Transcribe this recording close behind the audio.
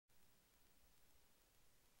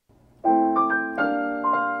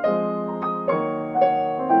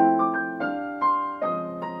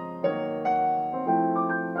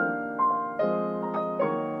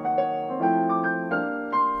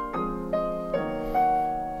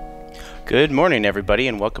Good morning, everybody,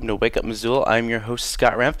 and welcome to Wake Up Missoula. I'm your host,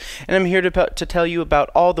 Scott Ramp, and I'm here to tell you about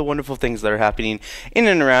all the wonderful things that are happening in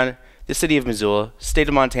and around the city of Missoula, state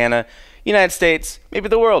of Montana, United States, maybe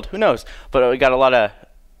the world, who knows. But we got a lot of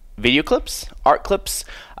video clips, art clips.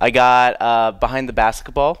 I got behind the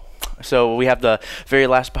basketball. So we have the very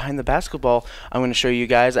last behind the basketball I'm going to show you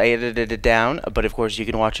guys. I edited it down, but of course you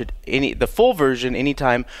can watch it the full version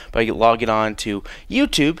anytime by logging on to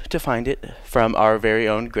YouTube to find it from our very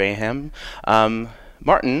own Graham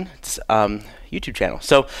Martin's YouTube channel.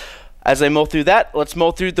 So as I mull through that, let's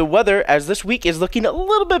mull through the weather, as this week is looking a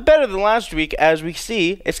little bit better than last week. As we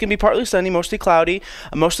see, it's going to be partly sunny, mostly cloudy,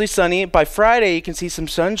 mostly sunny. By Friday, you can see some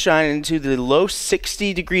sunshine into the low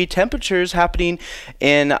 60-degree temperatures happening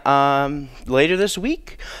in later this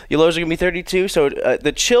week. Your lows are going to be 32, so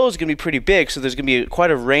the chill is going to be pretty big, so there's going to be quite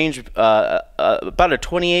a range, about a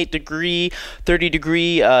 28-degree,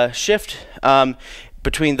 30-degree shift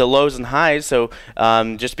between the lows and highs. So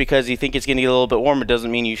just because you think it's going to get a little bit warmer doesn't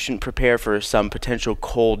mean you shouldn't prepare for some potential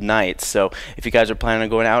cold nights. So if you guys are planning on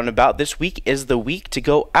going out and about, this week is the week to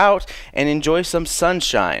go out and enjoy some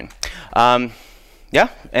sunshine. Yeah,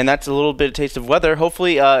 and that's a little bit of taste of weather.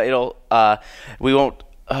 Hopefully we won't,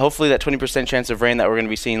 hopefully that 20% chance of rain that we're going to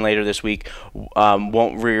be seeing later this week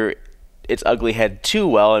won't rear its ugly head too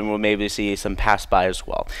well, and we'll maybe see some pass by as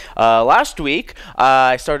well. Last week,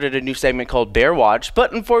 I started a new segment called Bear Watch,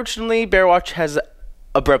 but unfortunately, Bear Watch has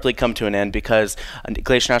abruptly come to an end because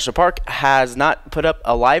Glacier National Park has not put up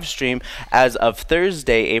a live stream as of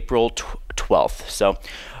Thursday, April 12th. So,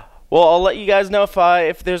 well, I'll let you guys know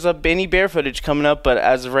if there's any bear footage coming up, but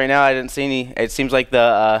as of right now, I didn't see any. It seems like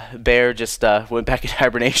the bear just went back into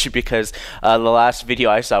hibernation because the last video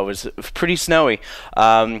I saw was pretty snowy.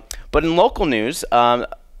 But in local news,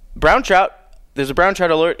 brown trout. There's a brown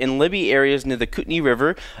trout alert in Libby areas near the Kootanai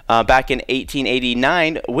River. Back in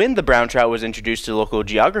 1889, when the brown trout was introduced to local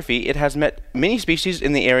geography, it has met many species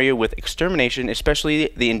in the area with extermination, especially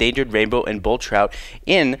the endangered rainbow and bull trout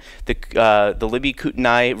in the Libby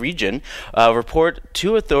Kootenai region. Report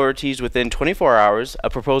to authorities within 24 hours, a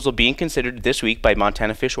proposal being considered this week by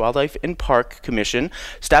Montana Fish, Wildlife, and Park Commission.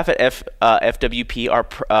 Staff at FWP are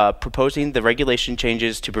proposing the regulation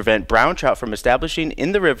changes to prevent brown trout from establishing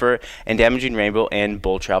in the river and damaging rainbow and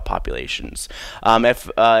bull trout populations.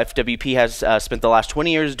 FWP has spent the last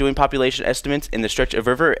 20 years doing population estimates in the stretch of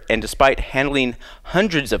river, and despite handling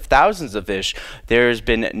hundreds of thousands of fish, there's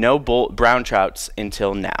been no brown trouts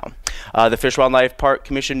until now. The Fish Wildlife Park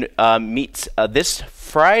Commission meets this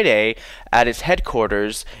Friday at its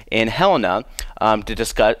headquarters in Helena to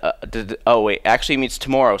discuss. Oh wait, actually meets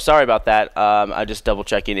tomorrow. Sorry about that. I just double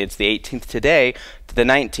checking. It's the 18th today, to the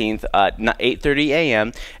 19th, 8:30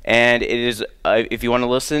 a.m. And it is. If you want to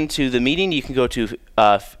listen to the meeting, you can go to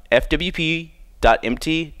fwp.mt.gov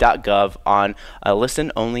on a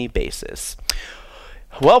listen-only basis.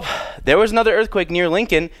 Well, there was another earthquake near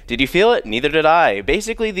Lincoln. Did you feel it? Neither did I.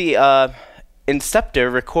 Basically, the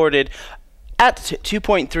Inceptor recorded at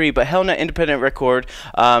 2.3, but Helena Independent Record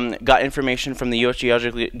got information from the U.S.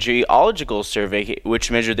 Geological Survey,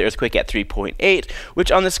 which measured the earthquake at 3.8,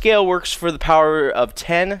 which on the scale works for the power of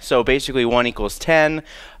 10. So basically 1 equals 10,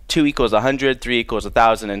 2 equals 100, 3 equals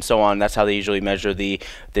 1,000, and so on. That's how they usually measure the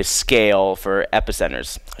scale for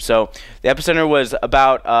epicenters. So the epicenter was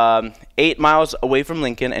about 8 miles away from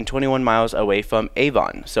Lincoln and 21 miles away from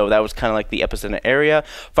Avon. So that was kind of like the epicenter area.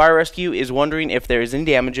 Fire Rescue is wondering if there is any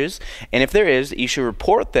damages, and if there is, you should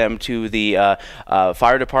report them to the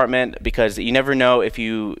fire department, because you never know if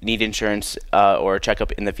you need insurance or a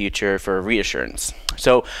checkup in the future for reassurance.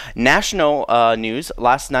 So national news,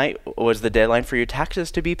 last night was the deadline for your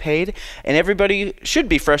taxes to be paid, and everybody should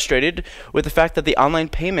be frustrated with the fact that the online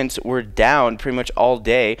payments were down pretty much all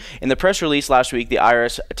day. In the press release last week, the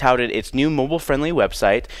IRS touted its new mobile-friendly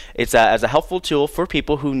website. It's as a helpful tool for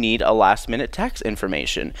people who need a last-minute tax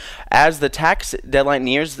information. As the tax deadline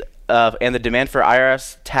nears and the demand for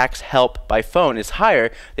IRS tax help by phone is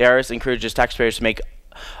higher, the IRS encourages taxpayers to make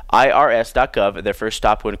irs.gov their first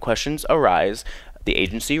stop when questions arise, the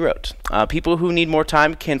agency wrote. People who need more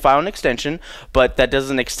time can file an extension, but that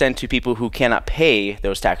doesn't extend to people who cannot pay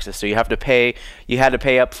those taxes. So you have to pay, you had to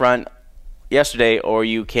pay up front yesterday, or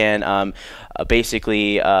you can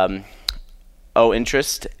basically owe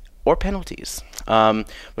interest or penalties.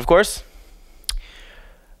 Of course,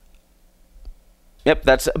 yep,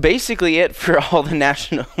 that's basically it for all the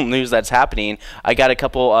national news that's happening. I got a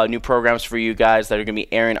couple new programs for you guys that are going to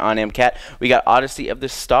be airing on MCAT. We got Odyssey of the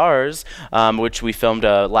Stars, which we filmed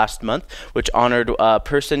last month, which honored a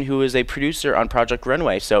person who is a producer on Project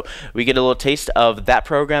Runway. So we get a little taste of that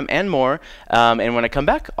program and more. And when I come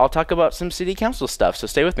back, I'll talk about some city council stuff. So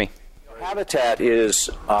stay with me. Habitat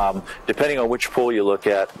is, depending on which poll you look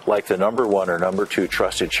at, like the #1 or #2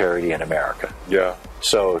 trusted charity in America. Yeah.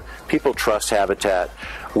 So people trust Habitat.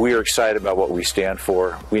 We are excited about what we stand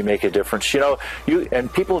for. We make a difference.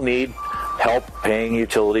 And people need help paying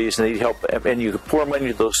utilities, and they need help, and you pour money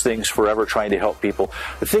into those things forever trying to help people.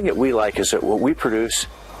 The thing that we like is that what we produce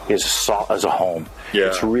is as a home. Yeah.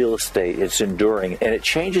 It's real estate. It's enduring, and it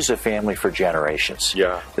changes a family for generations.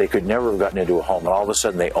 Yeah. They could never have gotten into a home, and all of a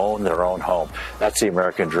sudden they own their own home. That's the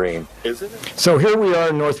American dream. Isn't it? So here we are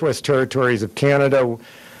in Northwest Territories of Canada,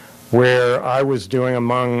 where I was doing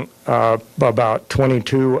among about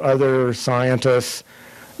 22 other scientists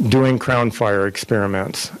doing crown fire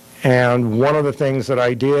experiments. And one of the things that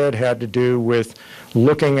I did had to do with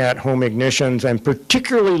looking at home ignitions, and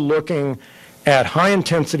particularly looking at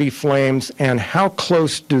high-intensity flames and how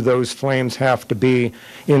close do those flames have to be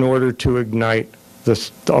in order to ignite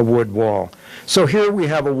a wood wall. So here we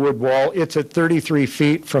have a wood wall. It's at 33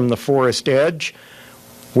 feet from the forest edge,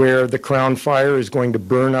 where the crown fire is going to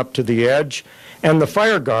burn up to the edge. And the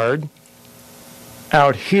fire guard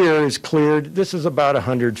out here is cleared. This is about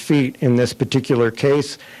 100 feet in this particular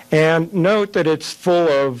case. And note that it's full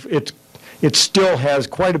of, it still has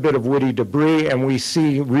quite a bit of woody debris, and we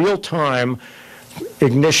see real-time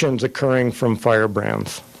ignitions occurring from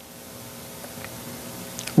firebrands.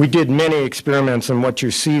 We did many experiments, and what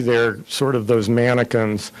you see there, sort of those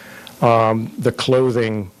mannequins, the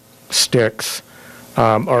clothing sticks,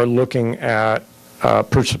 are looking at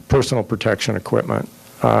personal protection equipment.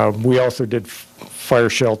 We also did fire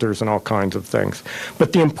shelters and all kinds of things.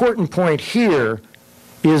 But the important point here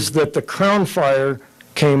is that the crown fire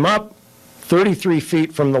came up 33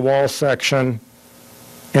 feet from the wall section,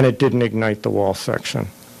 and it didn't ignite the wall section.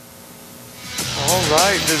 All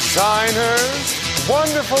right, designers,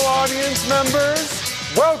 wonderful audience members,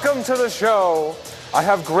 welcome to the show. I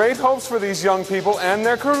have great hopes for these young people and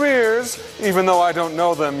their careers, even though I don't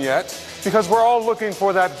know them yet, because we're all looking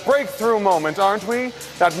for that breakthrough moment, aren't we?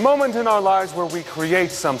 That moment in our lives where we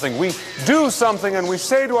create something, we do something, and we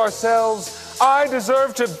say to ourselves, I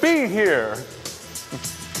deserve to be here.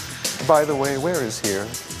 By the way, where is here?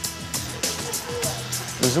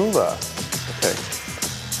 Missoula. Okay.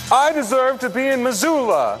 I deserve to be in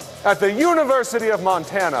Missoula at the University of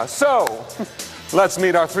Montana. So, let's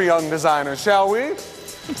meet our 3 young designers, shall we?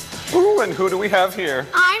 Ooh, and who do we have here?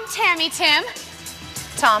 I'm Tammy Tim.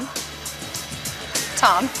 Tom.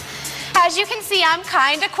 As you can see, I'm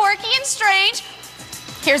kind of quirky and strange.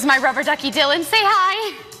 Here's my rubber ducky Dylan. Say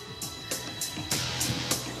hi.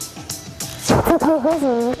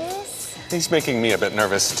 He's making me a bit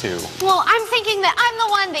nervous, too. Well, I'm thinking that I'm the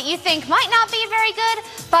one that you think might not be very good,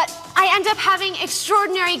 but I end up having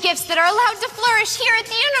extraordinary gifts that are allowed to flourish here at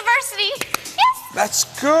the university. Yes? That's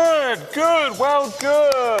good, well,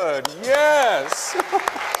 good. Yes.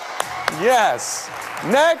 Yes.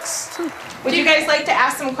 Next. Would you guys like to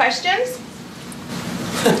ask some questions?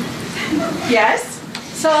 Yes?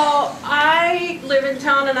 So I live in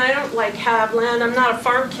town and I don't have land. I'm not a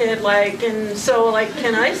farm kid, and so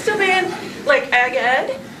can I still be in ag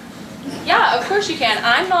ed? Yeah, of course you can.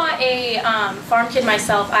 I'm not a farm kid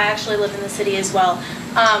myself. I actually live in the city as well.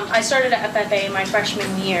 I started at FFA my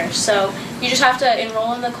freshman year, so you just have to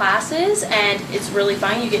enroll in the classes, and it's really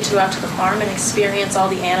fun. You get to go out to the farm and experience all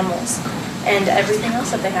the animals and everything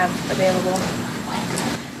else that they have available.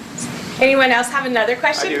 Anyone else have another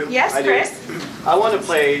question? I do. Yes, Chris? I want to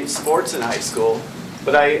play sports in high school,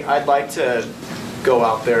 but I'd like to go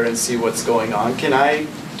out there and see what's going on. Can I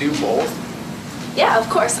do both? Yeah, of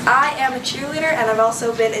course. I am a cheerleader, and I've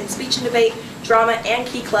also been in speech and debate, drama, and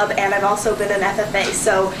key club, and I've also been an FFA,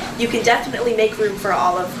 so you can definitely make room for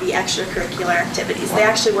all of the extracurricular activities. They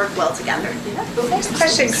actually work well together. Next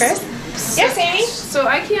question, Chris. Yes, Amy? So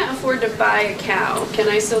I can't afford to buy a cow. Can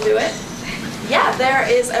I still do it? Yeah, there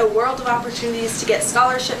is a world of opportunities to get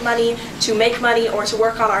scholarship money, to make money, or to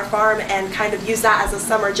work on our farm and kind of use that as a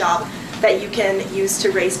summer job that you can use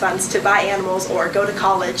to raise funds to buy animals or go to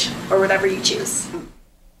college or whatever you choose.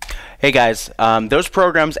 Hey guys, those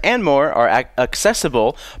programs and more are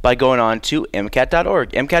accessible by going on to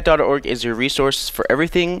MCAT.org. MCAT.org is your resource for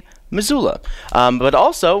everything Missoula. But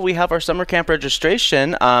also, we have our summer camp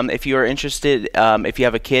registration. If you are interested, if you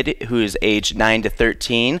have a kid who is age 9 to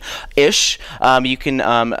 13-ish, you can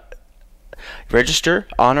register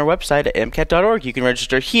on our website at mcat.org. You can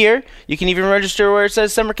register here. You can even register where it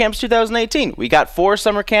says Summer Camps 2018. We got 4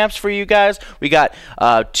 summer camps for you guys. We got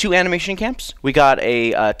 2 animation camps. We got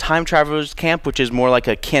a time travelers camp, which is more like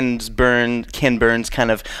a Ken Burns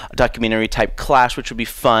kind of documentary type class, which would be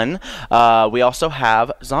fun. We also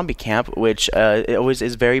have zombie camp, which it always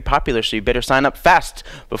is very popular, so you better sign up fast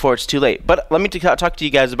before it's too late. But let me talk to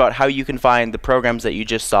you guys about how you can find the programs that you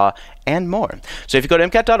just saw and more. So if you go to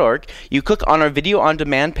mcat.org, you click on our video on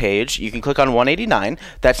demand page. You can click on 189.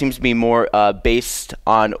 That seems to be more based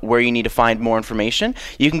on where you need to find more information.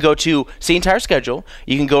 You can go to see entire schedule.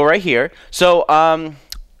 You can go right here. So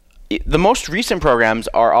the most recent programs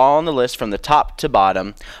are all on the list from the top to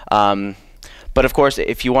bottom. But of course,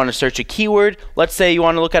 if you want to search a keyword, let's say you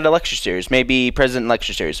want to look at a lecture series, maybe President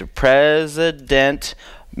lecture series, or President,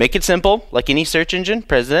 make it simple, like any search engine,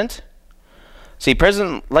 President. See,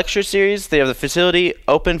 President lecture series, they have the facility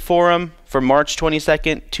open forum for March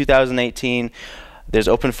 22nd, 2018. There's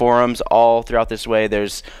open forums all throughout this way.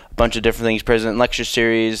 There's a bunch of different things. President lecture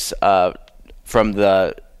series from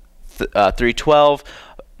the 312.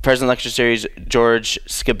 President Lecture Series, George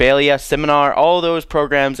Scabalia Seminar, all those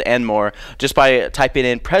programs and more, just by typing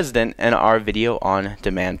in President in our video on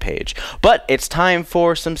demand page. But it's time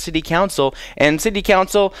for some City Council, and City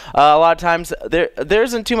Council, a lot of times there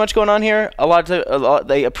isn't too much going on here.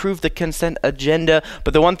 They approve the consent agenda,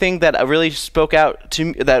 but the one thing that really spoke out to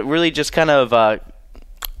me, that really just kind of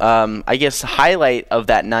I guess highlight of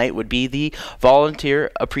that night would be the Volunteer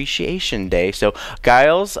Appreciation Day. So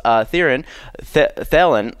Giles Thelen,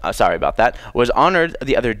 sorry about that, was honored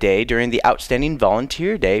the other day during the Outstanding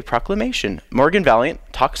Volunteer Day proclamation. Morgan Valiant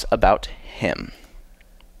talks about him.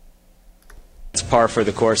 It's par for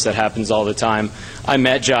the course. That happens all the time. I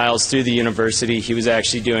met Giles through the university. He was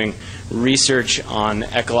actually doing research on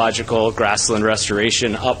ecological grassland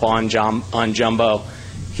restoration up on Jumbo.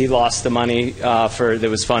 He lost the money that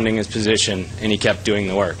was funding his position, and he kept doing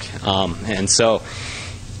the work. And so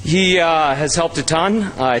he has helped a ton.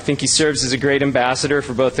 I think he serves as a great ambassador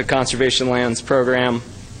for both the Conservation Lands Program,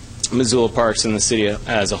 Missoula Parks, and the city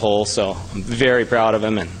as a whole. So I'm very proud of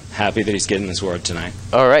him and happy that he's getting this award tonight.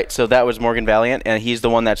 All right, so that was Morgan Valiant, and he's the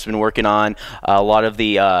one that's been working on a lot of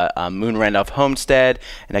the Moon Randolph Homestead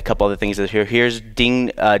and a couple other things. Here's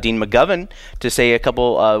Dean McGovern to say a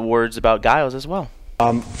couple words about Giles as well.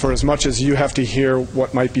 For as much as you have to hear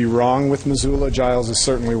what might be wrong with Missoula, Giles is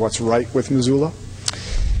certainly what's right with Missoula.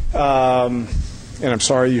 And I'm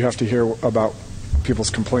sorry you have to hear about people's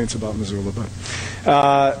complaints about Missoula, but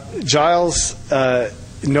Giles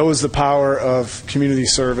knows the power of community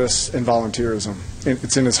service and volunteerism.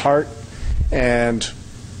 It's in his heart, and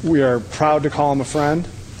we are proud to call him a friend.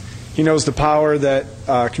 He knows the power that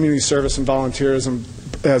community service and volunteerism,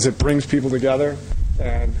 as it brings people together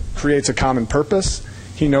and creates a common purpose.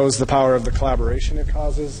 He knows the power of the collaboration it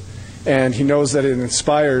causes, and he knows that it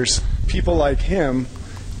inspires people like him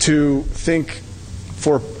to think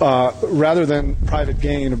for rather than private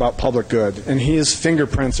gain about public good. And his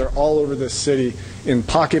fingerprints are all over this city in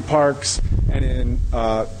pocket parks and in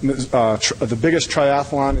the biggest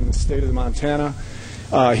triathlon in the state of Montana.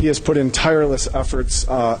 He has put in tireless efforts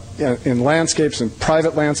in landscapes, in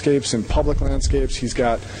private landscapes, in public landscapes. He's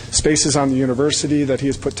got spaces on the university that he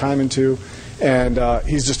has put time into, and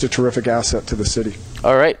he's just a terrific asset to the city.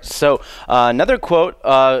 All right, so another quote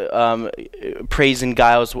praising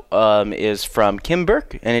Giles is from Kim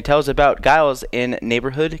Burke, and it tells about Giles in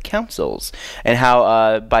neighborhood councils and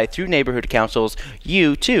how through neighborhood councils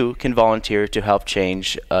you too can volunteer to help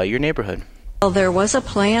change your neighborhood. Well, there was a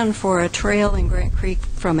plan for a trail in Grant Creek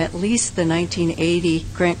from at least the 1980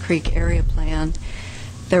 Grant Creek area plan.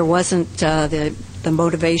 There wasn't the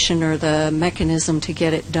motivation or the mechanism to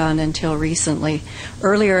get it done until recently.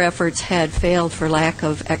 Earlier efforts had failed for lack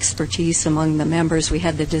of expertise among the members. We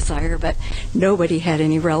had the desire, but nobody had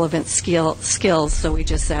any relevant skills, so we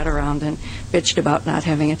just sat around and bitched about not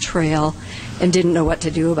having a trail and didn't know what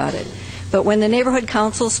to do about it. But when the neighborhood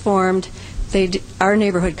councils formed, our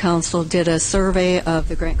neighborhood council did a survey of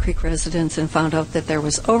the Grant Creek residents and found out that there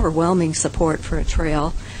was overwhelming support for a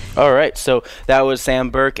trail. All right, so that was Sam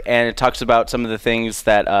Burke, and it talks about some of the things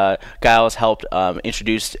that Giles helped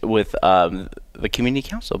introduce with the community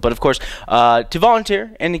council. But of course, to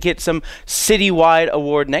volunteer and to get some citywide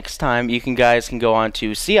award next time, you guys can go on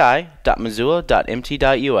to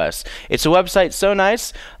ci.missoula.mt.us. It's a website so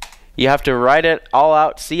nice. You have to write it all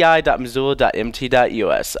out,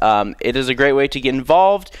 ci.missoula.mt.us. It is a great way to get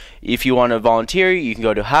involved. If you want to volunteer, you can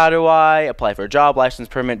go to How Do I, apply for a job, license,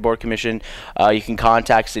 permit, board commission. You can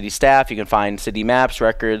contact city staff. You can find city maps,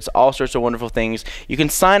 records, all sorts of wonderful things. You can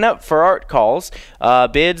sign up for art calls.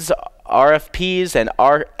 Bids RFPs and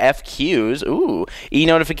RFQs,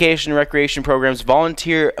 e-notification, recreation programs,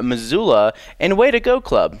 Volunteer Missoula, and Way to Go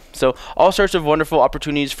Club. So all sorts of wonderful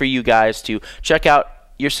opportunities for you guys to check out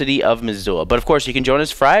your city of Missoula. But of course, you can join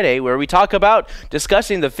us Friday, where we talk about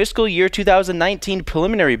discussing the fiscal year 2019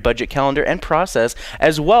 preliminary budget calendar and process,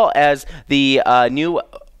 as well as the new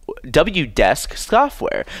WDesk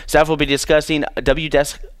software. Staff will be discussing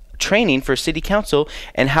WDesk training for City Council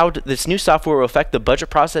and how this new software will affect the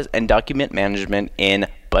budget process and document management in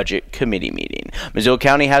Budget Committee meeting. Missoula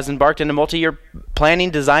County has embarked on a multi-year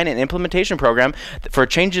planning, design, and implementation program for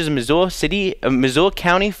changes in Missoula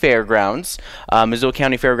County Fairgrounds. Missoula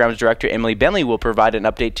County Fairgrounds Director Emily Bentley will provide an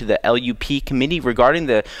update to the LUP committee regarding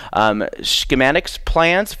the schematics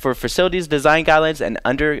plans for facilities design guidelines and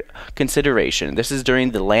under consideration. This is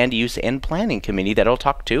during the Land Use and Planning Committee that I'll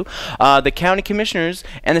talk to. The county commissioners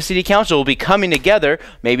and the City Council will be coming together,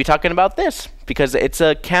 maybe talking about this, because it's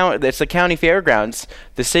a county fairgrounds.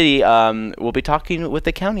 The city will be talking with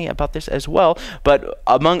the county about this as well. But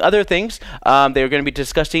among other things, they're going to be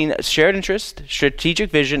discussing shared interest,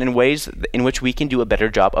 strategic vision, and ways in which we can do a better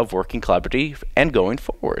job of working collaboratively and going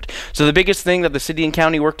forward. So the biggest thing that the city and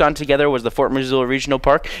county worked on together was the Fort Missoula Regional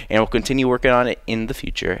Park, and we'll continue working on it in the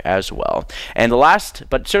future as well. And the last,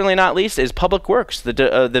 but certainly not least, is Public Works.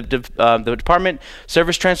 The Department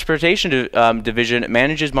Service Transportation Division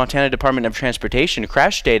manages Montana Department of Transportation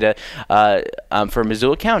crash data for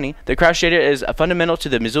Missoula County. The crash data is fundamental to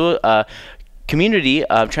the Missoula Community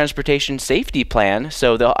Transportation Safety Plan.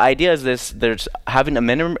 So the idea is there's having a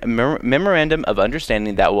memorandum of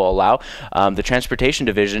understanding that will allow the Transportation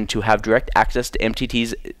Division to have direct access to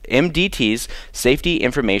MDT's Safety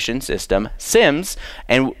Information System, SIMS,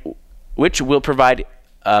 and which will provide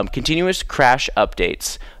continuous crash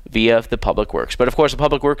updates via the Public Works. But of course, the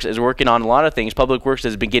Public Works is working on a lot of things. Public Works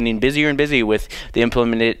has been getting busier and busy with the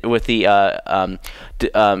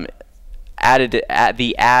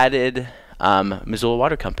added Missoula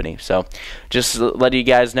Water Company. So just letting you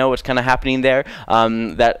guys know what's kind of happening there.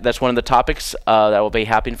 That's one of the topics that will be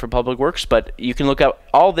happening for Public Works. But you can look up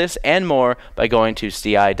all this and more by going to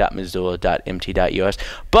ci.missoula.mt.us.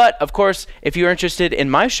 But of course, if you're interested in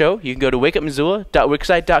my show, you can go to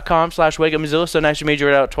wakeupmissoula.wixsite.com/wakeupmissoula. So nice you made you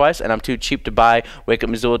read out twice, and I'm too cheap to buy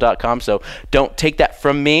wakeupmissoula.com. So don't take that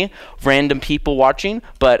from me, random people watching.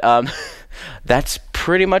 But that's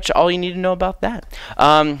pretty much all you need to know about that.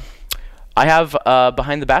 I have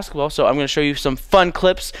Behind the Basketball, so I'm going to show you some fun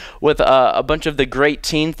clips with a bunch of the great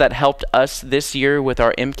teams that helped us this year with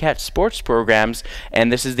our MCAT sports programs, and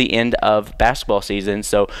this is the end of basketball season.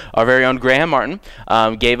 So our very own Graham Martin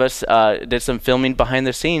did some filming behind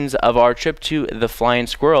the scenes of our trip to the Flying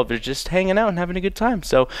Squirrel. They're just hanging out and having a good time.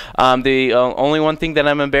 So the only one thing that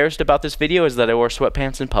I'm embarrassed about this video is that I wore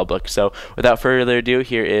sweatpants in public. So without further ado,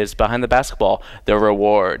 here is Behind the Basketball, the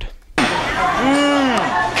reward.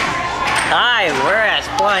 Hi, we're at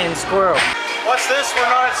Flying Squirrel. What's this? We're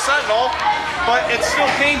not at Sentinel, but it still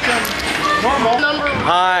came to normal.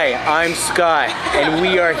 Hi, I'm Scott, and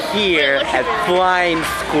we are here at Flying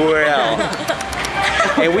Squirrel.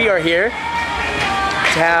 And we are here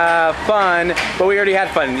to have fun, but we already had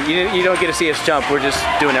fun. You don't get to see us jump. We're just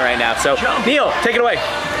doing it right now. So, Neil, take it away.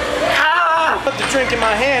 I put the drink in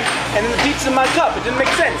my hand and then the pizza in my cup. It didn't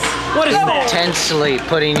make sense. What is that? Intensely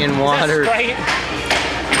putting in water.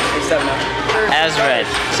 Azred,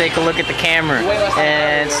 take a look at the camera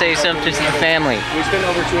and say something to the family. We spent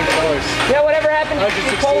over $200. Yeah, whatever happened to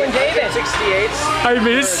Cole and David? 68. I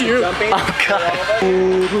miss you. Oh, God.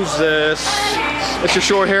 Ooh, who's this? It's your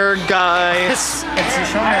short-haired guy. It's your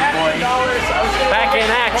short-haired boy. Back in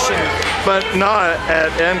action. But not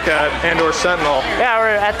at MCAT and or Sentinel. Yeah,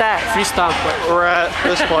 we're at that freestyle place. We're at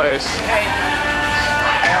this place.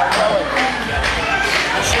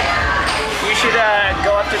 You should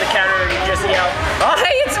go up to the counter and just yell, "Oh,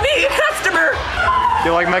 hey, it's me, a customer!"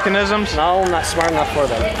 You like mechanisms? No, I'm not smart enough for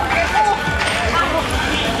them.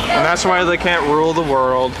 And that's why they can't rule the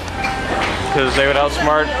world. Because they would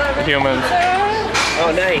outsmart humans.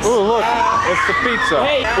 Oh, nice. Ooh, look, it's the pizza.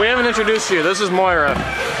 Hey. We haven't introduced you. This is Moira.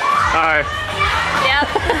 Hi. Yep.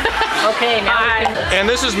 Okay, now we can... And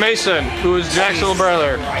this is Mason, who is Jack's little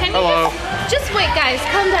brother. Hello. Just wait, guys.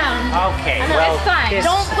 Calm down. Okay, No, well... it's fine.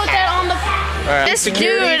 Don't put that on the... Right. This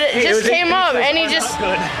dude just came up and he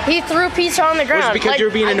threw pizza on the ground. Was it because you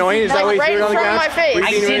were being annoying? Is that why you threw it on the ground? Right in front of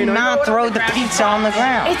my face. I did not throw the pizza on the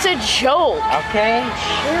ground. It's a joke. Okay.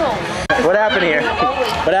 Chill. What happened here?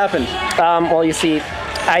 What happened? Well, you see,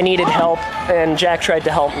 I needed help, and Jack tried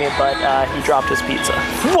to help me, but he dropped his pizza.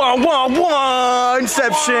 Wah, wah, wah!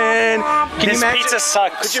 Inception! This pizza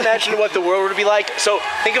sucks. Could you imagine what the world would be like? So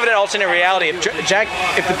think of it in alternate reality. If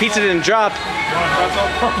if the pizza didn't drop,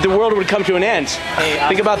 the world would come to an end.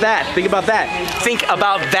 Think about that. Think about that. Think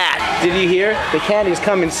about that. Did you hear? The candy's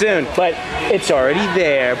coming soon, but it's already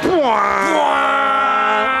there.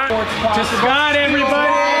 To Scott,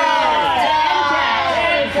 everybody!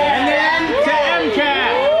 And then to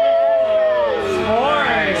MCAT!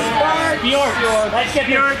 Sports! Let's get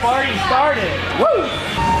this party started! Woo!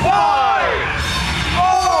 5,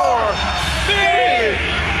 4, 3,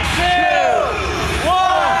 2, 1!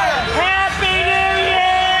 Happy New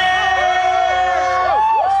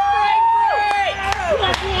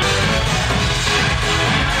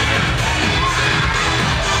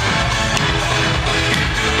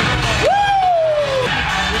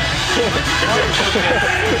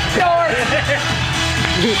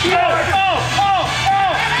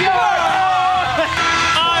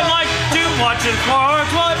I like to watch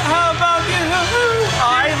sports. What? How about you?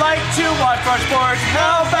 I like to watch our sports.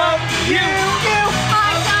 How about you?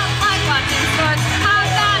 I don't like watching sports. How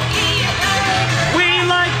about you? We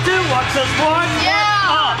like to watch the sports.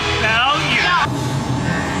 Yeah. Now you.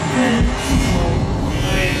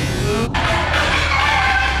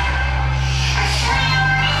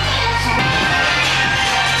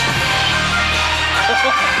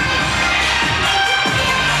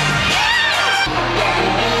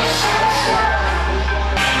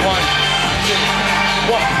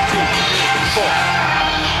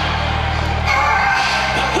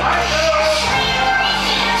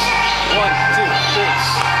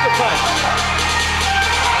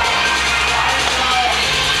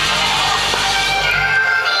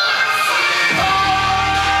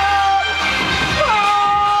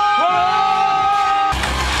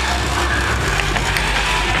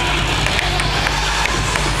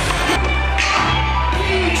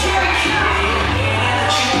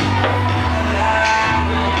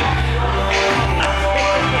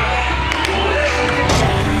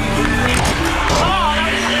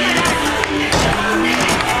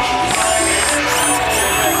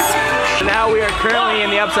 Now we are currently in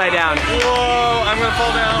the upside down. Whoa, I'm gonna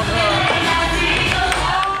fall down.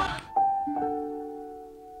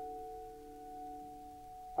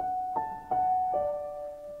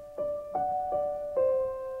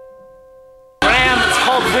 Ram, it's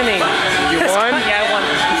called winning. You won? Yeah, I won.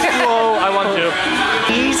 Whoa, I won too.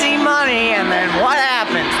 Easy money, and then what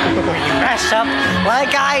happens when you mess up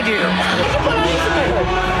like I do?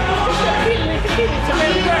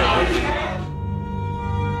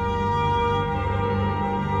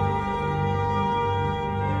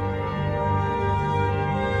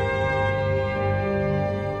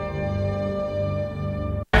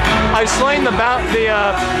 I slain the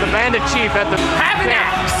bandit chief at the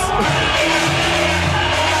camp.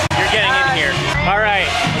 You're getting in here. All right.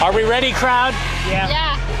 Are we ready, crowd?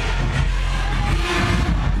 Yeah.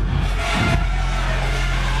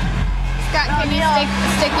 Scott, can you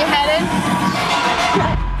stick your head in?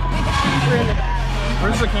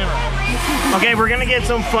 Where's the camera? Okay, we're gonna get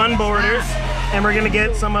some fun boarders, and we're gonna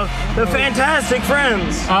get some of the fantastic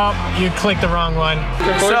friends. Oh, you clicked the wrong one.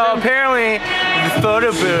 So apparently the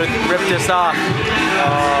photo booth ripped us off.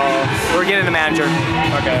 We're getting the manager.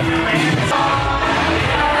 Okay.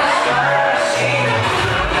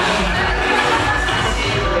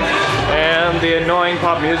 And the annoying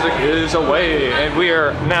pop music is away, and we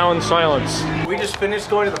are now in silence. We just finished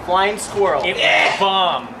going to the Flying Squirrel. It was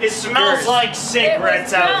bomb. It smells like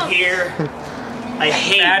cigarettes out here. I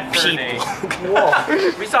hate people. Whoa.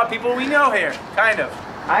 We saw people we know here, kind of.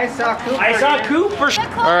 I saw Cooper.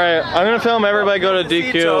 Alright, I'm gonna film everybody go to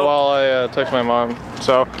DQ while I text my mom.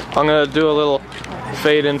 So I'm gonna do a little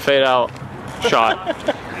fade in, fade out shot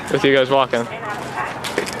with you guys walking.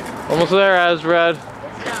 Almost there, as red.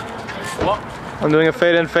 I'm doing a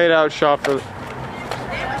fade in, fade out shot for.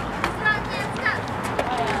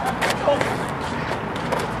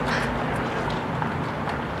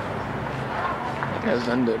 Has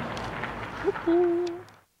ended.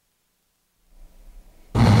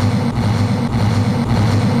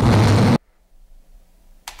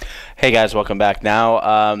 Hey guys, welcome back. Now,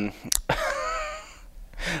 I'm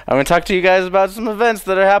going to talk to you guys about some events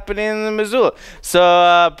that are happening in Missoula. So,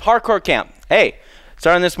 parkour camp. Hey,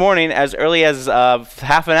 starting this morning, as early as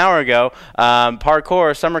half an hour ago,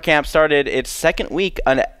 parkour summer camp started its second week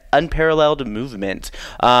on unparalleled movement.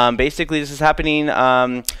 Basically, this is happening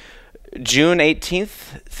June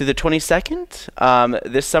 18th through the 22nd.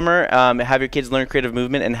 This summer, have your kids learn creative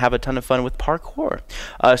movement and have a ton of fun with parkour.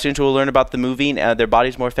 Students will learn about the moving their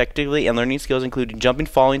bodies more effectively, and learning skills including jumping,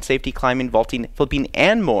 falling, safety, climbing, vaulting, flipping,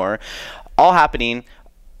 and more, all happening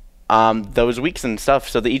those weeks and stuff.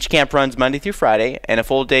 So each camp runs Monday through Friday, and a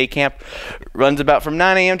full day camp runs about from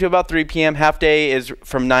 9 a.m. to about 3 p.m. Half day is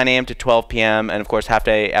from 9 a.m. to 12 p.m. and of course half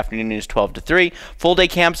day afternoon is 12 to 3. Full day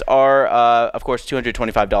camps are of course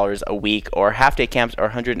 $225 a week, or half day camps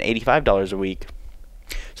are $185 a week.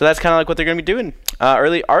 So that's kind of like what they're going to be doing.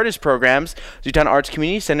 Early artist programs. Zootown Arts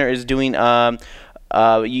Community Center is doing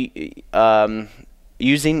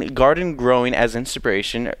using garden growing as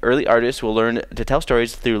inspiration. Early artists will learn to tell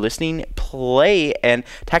stories through listening, play, and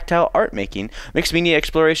tactile art making. Mixed media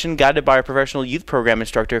exploration, guided by our professional youth program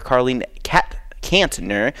instructor, Carlene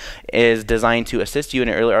Kantner, is designed to assist you in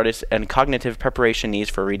early artist and cognitive preparation needs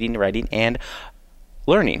for reading, writing, and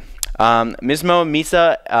learning. Mismo,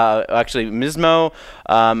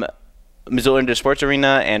 Missoula Indoor Sports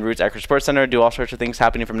Arena and Roots Acro Sports Center do all sorts of things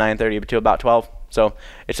happening from 9:30 to about 12. So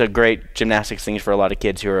it's a great gymnastics thing for a lot of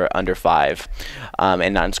kids who are under 5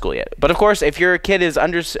 and not in school yet. But of course, if your kid is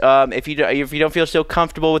under, if you don't feel so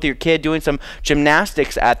comfortable with your kid doing some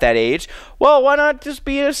gymnastics at that age, well, why not just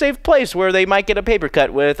be in a safe place where they might get a paper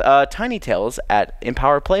cut with Tiny Tails at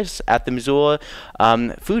Empower Place at the Missoula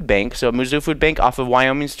Food Bank. So Missoula Food Bank off of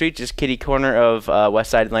Wyoming Street, just kitty corner of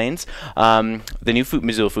West Side Lanes, the new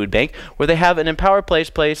Missoula Food Bank, where they have an Empower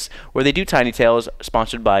Place where they do Tiny Tails,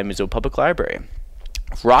 sponsored by Missoula Public Library.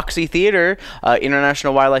 Roxy Theater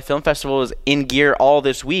International Wildlife Film Festival is in gear all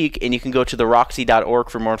this week, and you can go to theroxy.org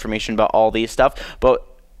for more information about all these stuff. But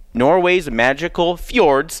Norway's magical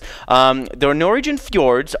fjords. The Norwegian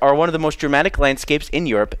fjords are one of the most dramatic landscapes in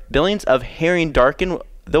Europe. Billions of herring darken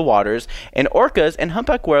the waters, and orcas and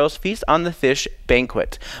humpback whales feast on the fish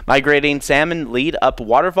banquet. Migrating salmon lead up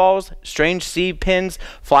waterfalls, strange sea pins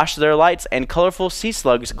flash their lights, and colorful sea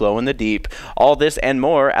slugs glow in the deep. All this and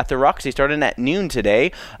more at the Roxy, starting at noon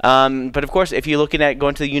today. But of course, if you're looking at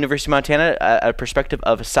going to the University of Montana, a perspective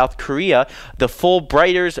of South Korea, the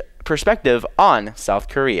Fulbrighters perspective on South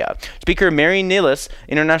Korea. Speaker Mary Nilis,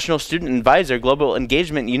 International Student Advisor, Global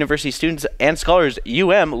Engagement, University Students and Scholars,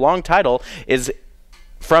 long title, is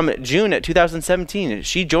from June 2017.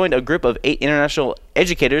 She joined a group of 8 international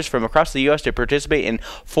educators from across the U.S. to participate in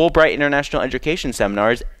Fulbright International Education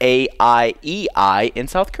Seminars, AIEI, in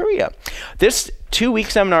South Korea. This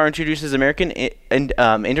 2-week seminar introduces American and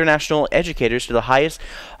international educators to the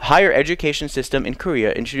higher education system in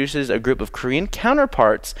Korea, introduces a group of Korean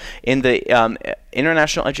counterparts in the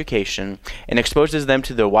international education, and exposes them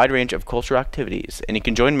to the wide range of cultural activities. And you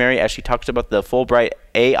can join Mary as she talks about the Fulbright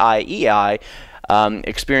AIEI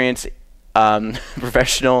experience,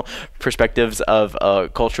 professional perspectives of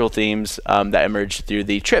cultural themes that emerged through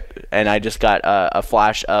the trip. And I just got a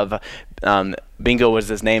flash of Bingo was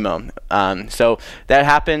his name. So that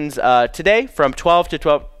happens today from 12 to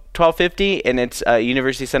 12:50, and it's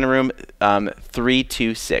University Center room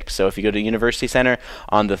 326. So if you go to University Center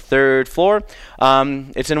on the 3rd floor,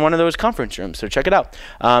 it's in one of those conference rooms, so check it out.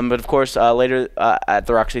 But of course, later at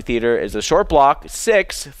the Roxy Theater is a short block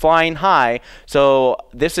 6, Flying High. So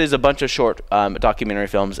this is a bunch of short documentary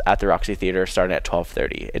films at the Roxy Theater starting at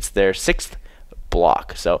 12:30. It's their 6th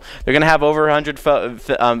block. So they're going to have over 100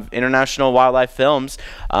 international wildlife films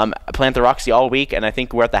planned at the Roxy all week, and I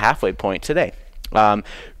think we're at the halfway point today.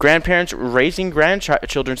 Grandparents Raising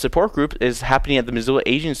Grandchildren Support Group is happening at the Missoula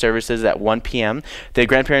Aging Services at 1 p.m. The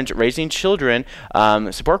Grandparents Raising Children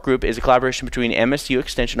Support Group is a collaboration between MSU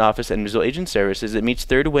Extension Office and Missoula Aging Services. It meets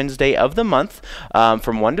 3rd Wednesday of the month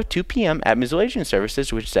from 1 to 2 p.m. at Missoula Aging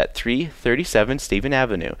Services, which is at 337 Stephen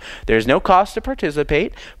Avenue. There is no cost to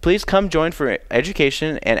participate. Please come join for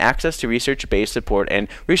education and access to research-based support and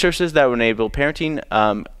resources that will enable parenting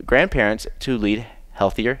grandparents to lead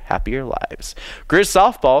healthier, happier lives. Grizz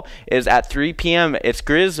softball is at 3 p.m. It's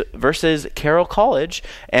Grizz versus Carroll College,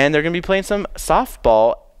 and they're going to be playing some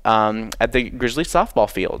softball at the Grizzly softball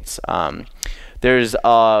fields. There's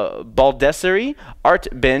Baldessari Art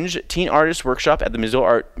Binge Teen Artist Workshop at the Missoula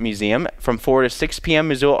Art Museum from 4 to 6 p.m.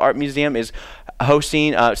 Missoula Art Museum is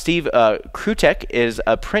hosting. Steve Krutek is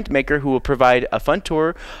a printmaker who will provide a fun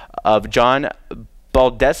tour of John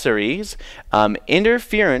Baldessari's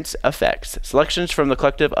Interference Effects. Selections from the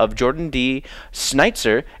collective of Jordan D.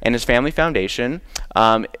 Schneitzer and his Family Foundation.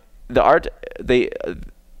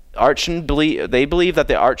 They believe that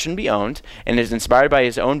the art shouldn't be owned and is inspired by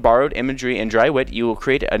his own borrowed imagery and dry wit. You will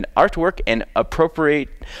create an artwork and appropriate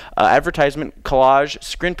advertisement, collage,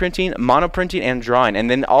 screen printing, monoprinting, and drawing. And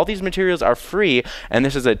then all these materials are free. And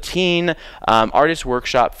this is a teen artist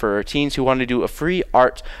workshop for teens who want to do a free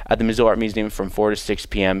art at the Missoula Art Museum from 4 to 6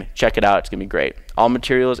 p.m. Check it out. It's going to be great. All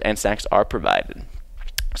materials and snacks are provided.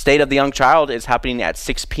 State of the Young Child is happening at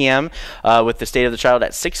 6 p.m. With the State of the Child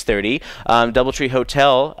at 6:30. Doubletree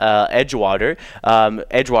Hotel, Edgewater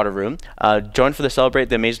Room. Join for the Celebrate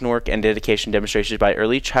the Amazing Work and Dedication demonstrations by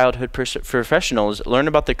early childhood professionals. Learn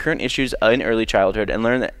about the current issues in early childhood and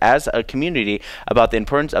learn as a community about the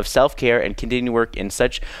importance of self-care and continuing work in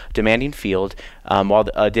such demanding field. While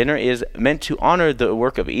the dinner is meant to honor the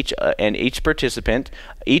work of each and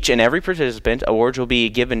every participant, awards will be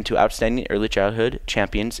given to outstanding early childhood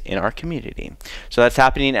champions in our community. So that's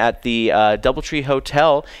happening at the Doubletree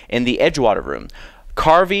Hotel in the Edgewater Room.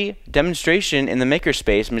 Carvey demonstration in the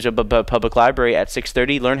Makerspace, Missoula Public Library at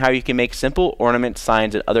 6:30. Learn how you can make simple ornaments,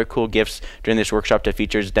 signs, and other cool gifts during this workshop that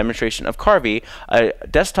features demonstration of Carvey, a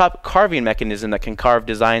desktop carving mechanism that can carve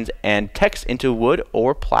designs and text into wood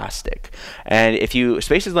or plastic. And if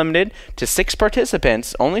space is limited to 6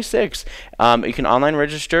 participants, only 6, you can online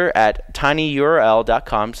register at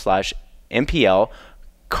tinyurl.com/MPL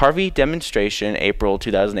Carvey demonstration April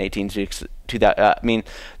 2018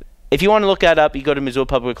 if you want to look that up, you go to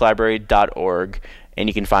MissoulaPublicLibrary.org and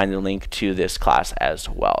you can find the link to this class as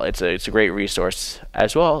well. It's a great resource,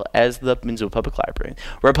 as well as the Missoula Public Library.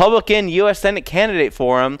 Republican U.S. Senate Candidate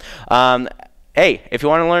Forum. Hey, if you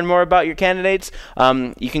want to learn more about your candidates,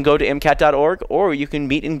 you can go to MCAT.org, or you can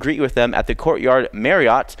meet and greet with them at the Courtyard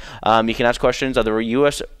Marriott. You can ask questions of the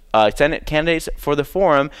U.S. Senate candidates for the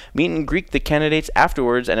forum, meet and greet the candidates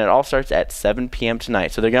afterwards, and it all starts at 7 p.m.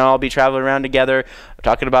 tonight. So they're going to all be traveling around together,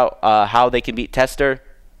 talking about how they can beat Tester,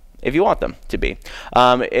 if you want them to be.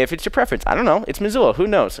 If it's your preference, I don't know. It's Missoula. Who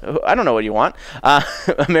knows? I don't know what you want.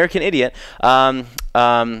 American Idiot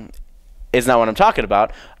is not what I'm talking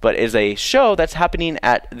about, but is a show that's happening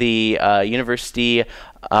at the University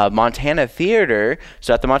Montana Theater.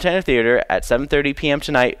 So at the Montana Theater at 7:30 p.m.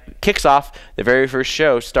 tonight kicks off the very first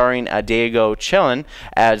show, starring Diego Chillin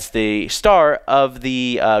as the star of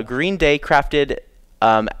the Green Day crafted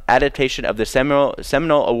adaptation of the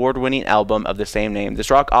seminal award-winning album of the same name. This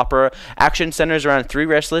rock opera action centers around 3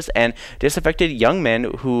 restless and disaffected young men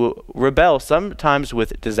who rebel, sometimes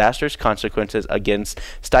with disastrous consequences, against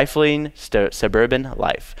stifling suburban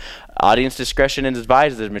life. Audience discretion is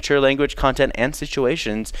advised. There's mature language, content, and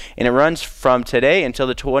situations, and it runs from today until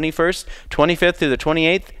the 21st, 25th through the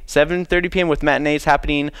 28th, 7:30 p.m. with matinees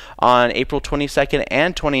happening on April 22nd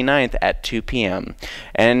and 29th at 2 p.m.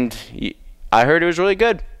 And I heard it was really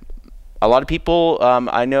good. A lot of people,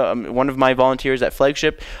 I know one of my volunteers at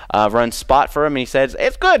Flagship runs Spot for him, and he says,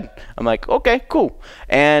 it's good. I'm like, okay, cool.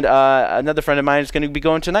 And another friend of mine is going to be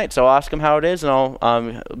going tonight, so I'll ask him how it is, and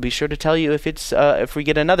I'll be sure to tell you if we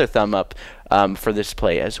get another thumb up for this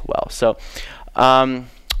play as well. So I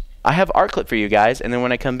have art clip for you guys, and then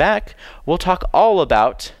when I come back, we'll talk all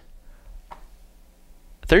about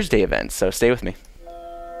Thursday events, so stay with me.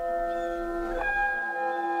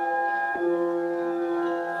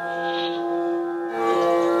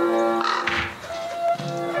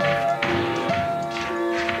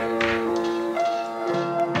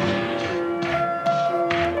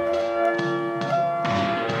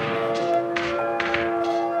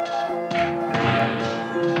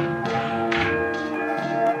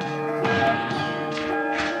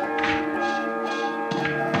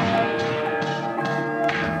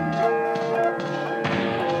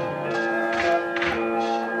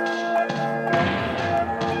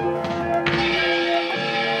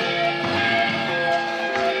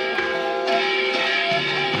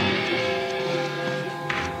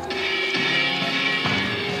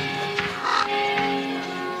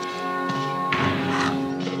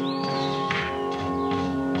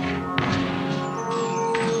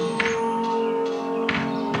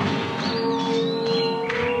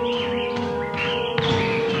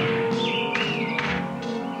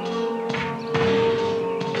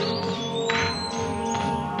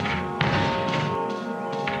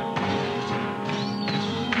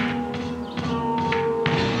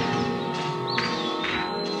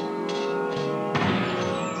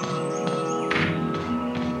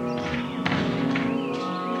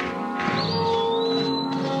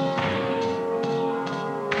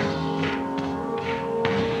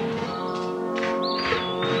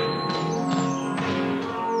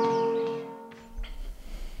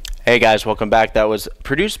 Hey guys, welcome back. That was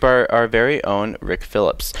produced by our very own Rick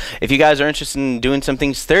Phillips. If you guys are interested in doing some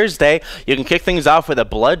things Thursday, you can kick things off with a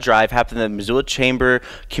blood drive happening at the Missoula Chamber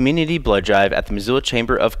Community Blood Drive at the Missoula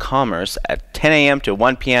Chamber of Commerce at 10 a.m. to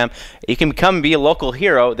 1 p.m. You can come and be a local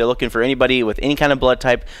hero. They're looking for anybody with any kind of blood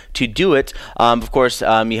type to do it. Of course,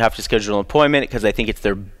 you have to schedule an appointment because I think it's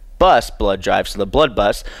their bus blood drive, so the blood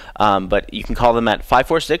bus, but you can call them at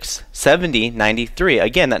 546-7093.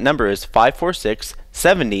 Again, that number is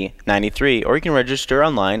 546-7093, or you can register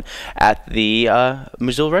online at the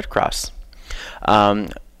Missoula Red Cross.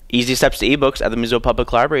 Easy steps to ebooks at the Missoula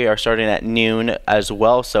Public Library are starting at noon as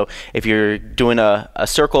well. So if you're doing a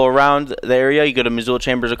circle around the area, you go to Missoula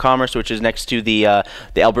Chambers of Commerce, which is next to the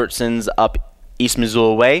Albertsons up East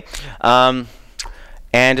Missoula Way.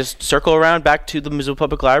 And just circle around back to the Missoula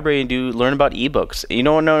Public Library and learn about ebooks. You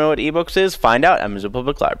don't know what ebooks is? Find out at Missoula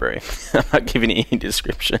Public Library. I'm not giving you any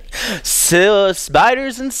description.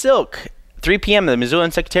 Spiders and Silk. 3 p.m. at the Missoula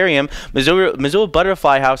Insectarium,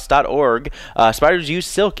 MissoulaButterflyHouse.org. Spiders use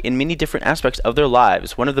silk in many different aspects of their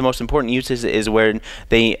lives. One of the most important uses is where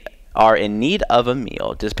they are in need of a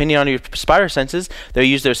meal. Depending on your spider senses, they'll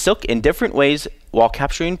use their silk in different ways while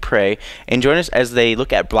capturing prey. And join us as they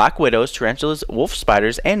look at black widows, tarantulas, wolf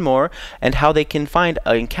spiders, and more, and how they can find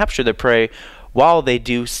and capture their prey while they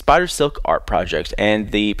do spider silk art projects.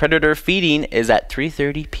 And the predator feeding is at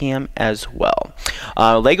 3:30 p.m. as well.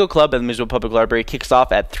 Lego Club at the Missoula Public Library kicks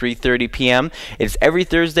off at 3:30 p.m. It's every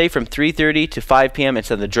Thursday from 3:30 to 5 p.m.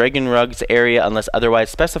 It's in the Dragon Rugs area unless otherwise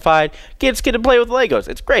specified. Kids get to play with Legos.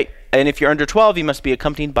 It's great. And if you're under 12, you must be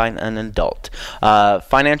accompanied by an adult.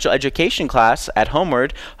 Financial education class at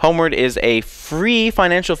Homeward. Homeward is a free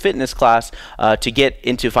financial fitness class to get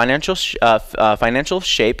into financial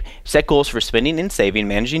shape, set goals for spending and saving,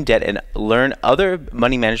 managing debt, and learn other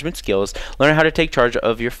money management skills. Learn how to take charge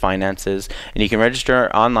of your finances. And you can register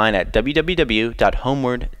online at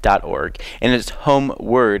www.homeward.org. And it's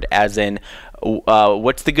homeward as in,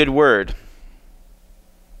 what's the good word?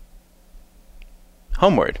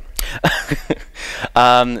 Homeward.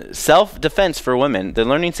 Self-defense for women. The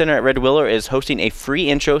Learning Center at Red Willow is hosting a free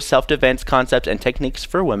intro self-defense concepts and techniques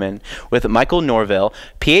for women with Michael Norville,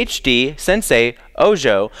 PhD, Sensei,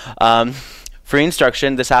 Ojo. Free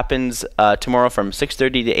instruction. This happens tomorrow from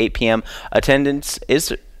 6:30 to 8 p.m. Attendance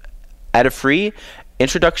is at a free.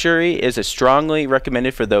 Introductory is strongly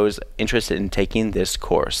recommended for those interested in taking this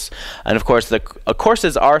course. And of course, the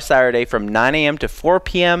courses are Saturday from 9 a.m. to 4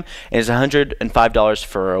 p.m. and is $105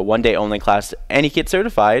 for a one-day only class, and you get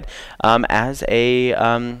certified as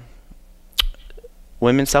a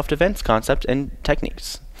women's self-defense concepts and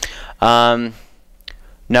techniques.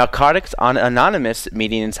 Narcotics Anonymous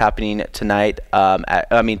meeting is happening tonight.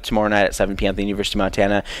 Tomorrow night at 7 p.m. at the University of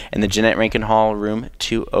Montana in the Jeanette Rankin Hall, room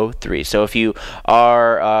 203. So if you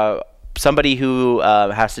are somebody who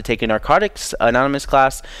has to take a Narcotics Anonymous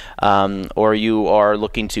class, or you are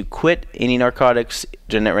looking to quit any narcotics,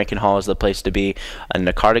 Jeanette Rankin Hall is the place to be.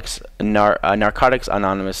 Narcotics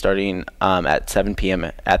Anonymous starting at 7 p.m.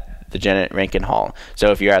 at the Jeanette Rankin Hall.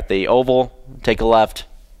 So if you're at the Oval, take a left.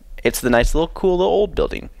 It's the nice little cool little old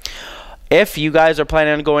building. If you guys are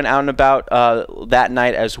planning on going out and about that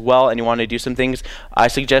night as well and you want to do some things, I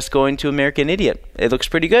suggest going to American Idiot. It looks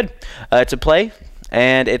pretty good. It's a play,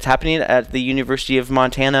 and it's happening at the University of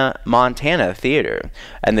Montana Theater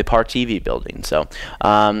and the Par TV building. So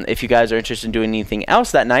if you guys are interested in doing anything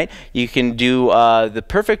else that night, you can do The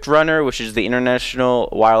Perfect Runner, which is the International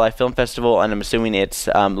Wildlife Film Festival, and I'm assuming it's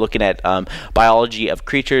looking at biology of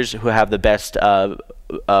creatures who have the best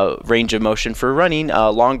range of motion for running,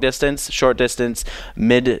 long distance, short distance,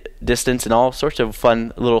 mid distance, and all sorts of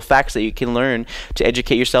fun little facts that you can learn to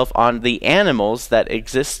educate yourself on the animals that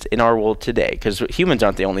exist in our world today, because humans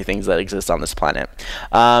aren't the only things that exist on this planet.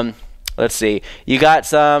 Let's see. You got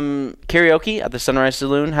some karaoke at the Sunrise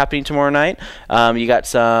Saloon happening tomorrow night. You got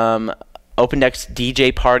some Open Decks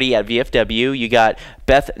DJ party at VFW. You got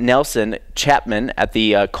Beth Nelson Chapman at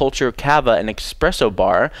the Culture Cava and Espresso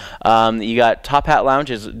Bar. You got Top Hat Lounge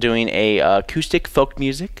is doing a acoustic folk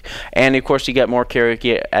music, and of course you get more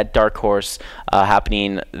karaoke at Dark Horse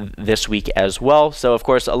happening this week as well. So of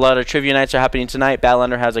course a lot of trivia nights are happening tonight.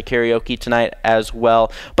 Badlander has a karaoke tonight as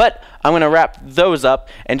well. But I'm going to wrap those up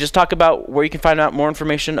and just talk about where you can find out more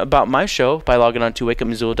information about my show by logging on to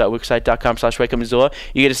wakeupmissoula.wixsite.com/wakeupmissoula.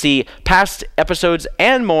 You get to see past past episodes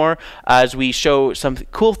and more, as we show some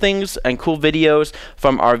cool things and cool videos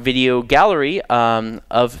from our video gallery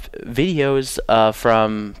of videos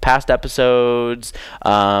from past episodes,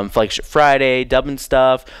 Flagship Friday, Dublin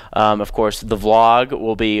stuff. Of course, the vlog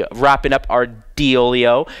will be wrapping up our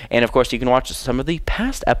dealio, and of course you can watch some of the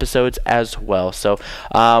past episodes as well. So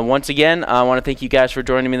once again, I want to thank you guys for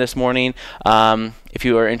joining me this morning. If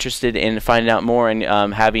you are interested in finding out more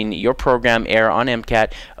and having your program air on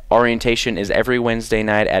MCAT, orientation is every Wednesday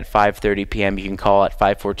night at 5:30 p.m. You can call at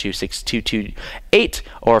 542-6228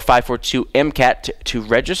 or 542-MCAT to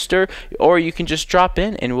register, or you can just drop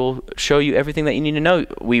in and we'll show you everything that you need to know.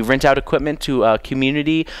 We rent out equipment to a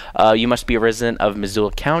community. You must be a resident of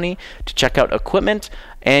Missoula County to check out equipment,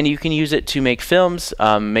 and you can use it to make films,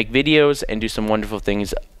 make videos, and do some wonderful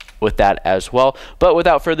things with that as well. But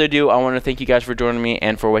without further ado, I want to thank you guys for joining me,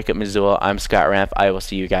 and for Wake Up Missoula, I'm Scott Ramp. I will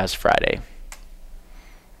see you guys Friday.